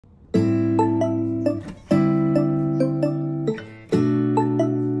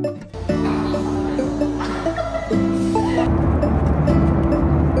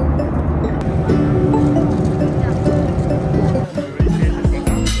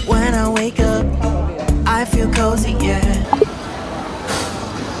cozy, yeah.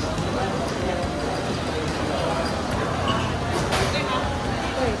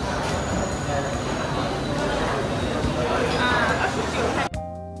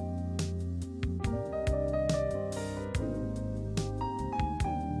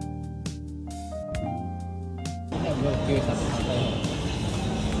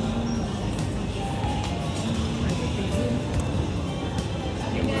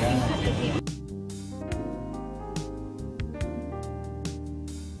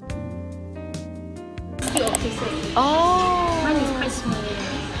 Oh, mine is quite small.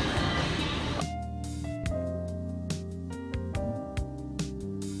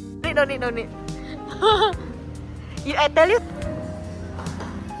 No need. I tell you.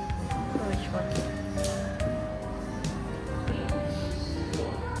 Which one?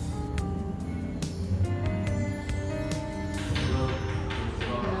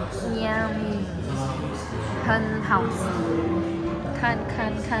 Yummy. 很好吃。看。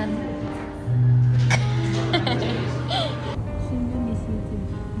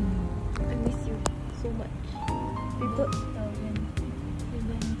I miss you so much. People.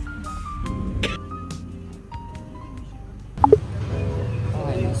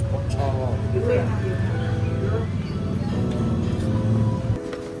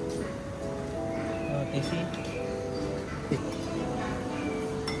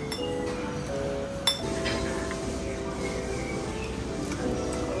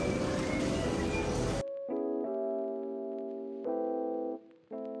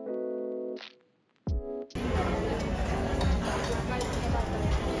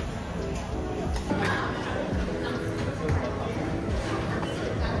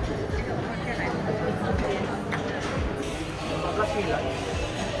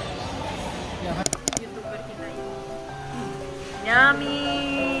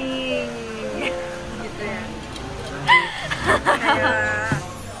 Yummy. Gitu ya.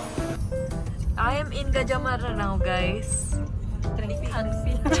 I am in Gajah Mada now, guys.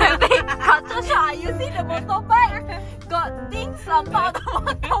 Kata Syah, you see the motorbike? Got things about the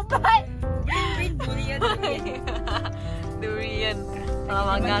motorbike. Durian.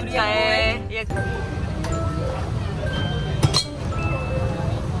 Kalau ngakai. Ya.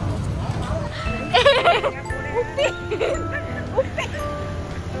 Upin.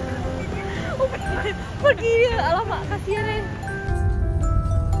 Pergi dia. Alamak, kasihan eh.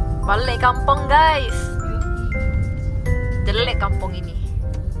 Balik kampung, guys. Jelek kampung ini.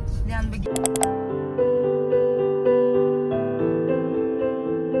 Jangan begitu.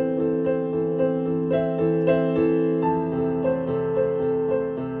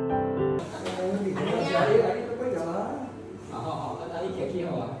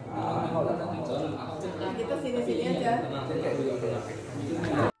 Kita sini-sini aja.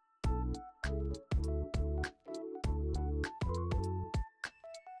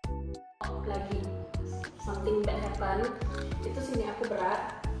 Lagi something bad happen, itu sini aku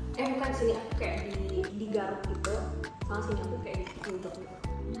berat, bukan sini aku kayak digaruk gitu, sama sini aku kayak ditunjuk gitu.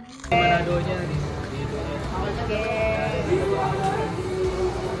 Manadonya di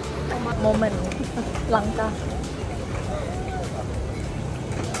Momen langkah.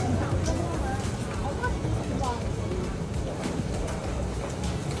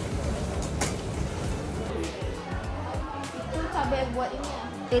 Itu cabai buat ini ya?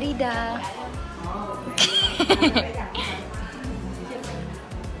 Rida.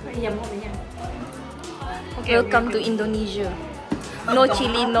 Welcome to Indonesia. No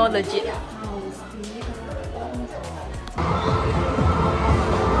chili, no legit.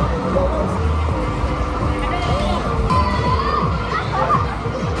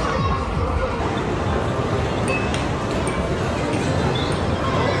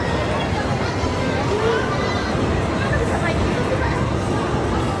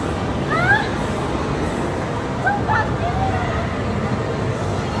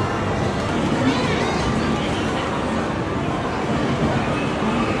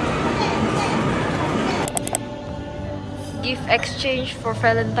 Gift exchange for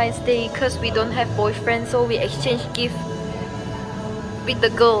Valentine's Day because we don't have boyfriends, so we exchange gift with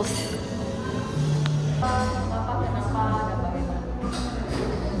the girls.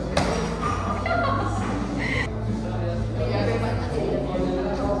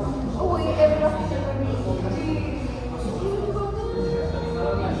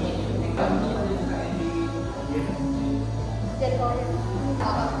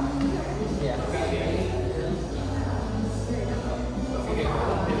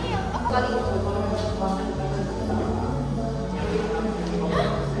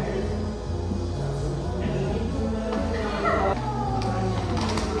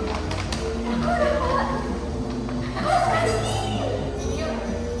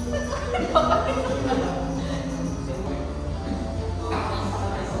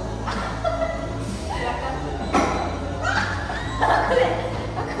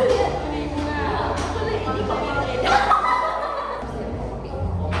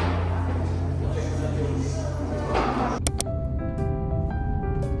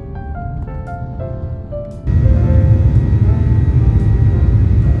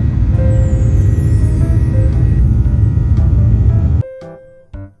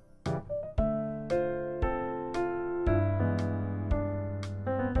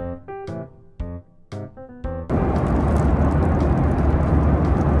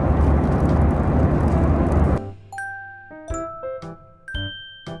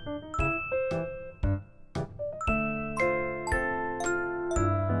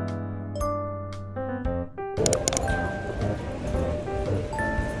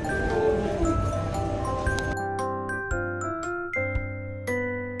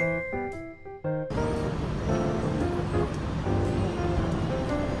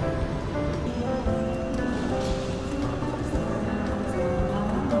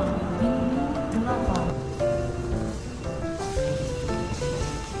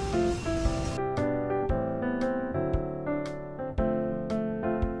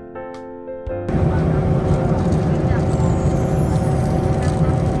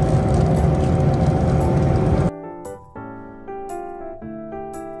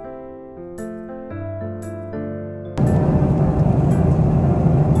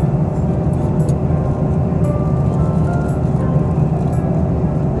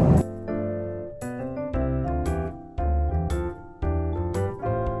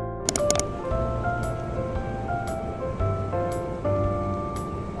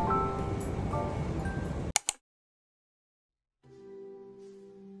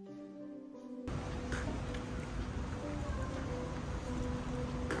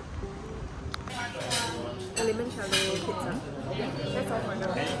 limoncello pizza. That's all for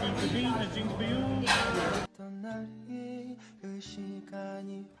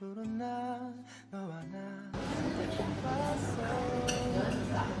now.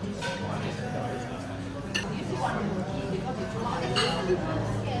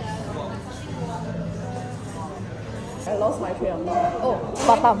 I lost my train of thought. Oh,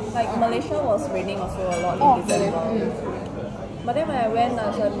 Batam. like Malaysia was raining also a lot in December. But then when I went,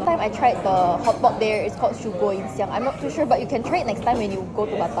 Last time I tried the hot pot there. It's called Shugo Insiang. I'm not too sure, but you can try it next time when you go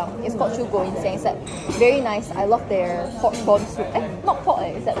to Batam. It's called Shugo Insiang. It's like very nice. I love their pork bone soup. Not pork,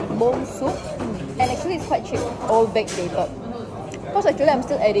 it's like bone soup. And actually it's quite cheap. All backdated. Because actually I'm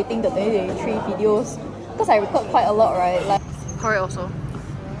still editing the 2023 videos. Because I record quite a lot, right? Like Korea also.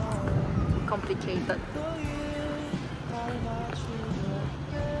 Complicated.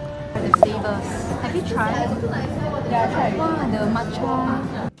 The flavors. Have you tried? yeah, I tried. Wow, the matcha.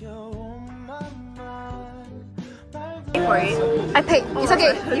 Pay for it. I paid. It's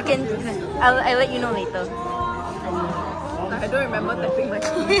okay. You can. I'll let you know later. I don't remember tapping my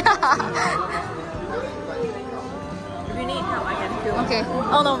screen. If you need help, I can film. Okay.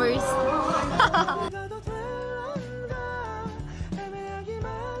 Oh, no worries.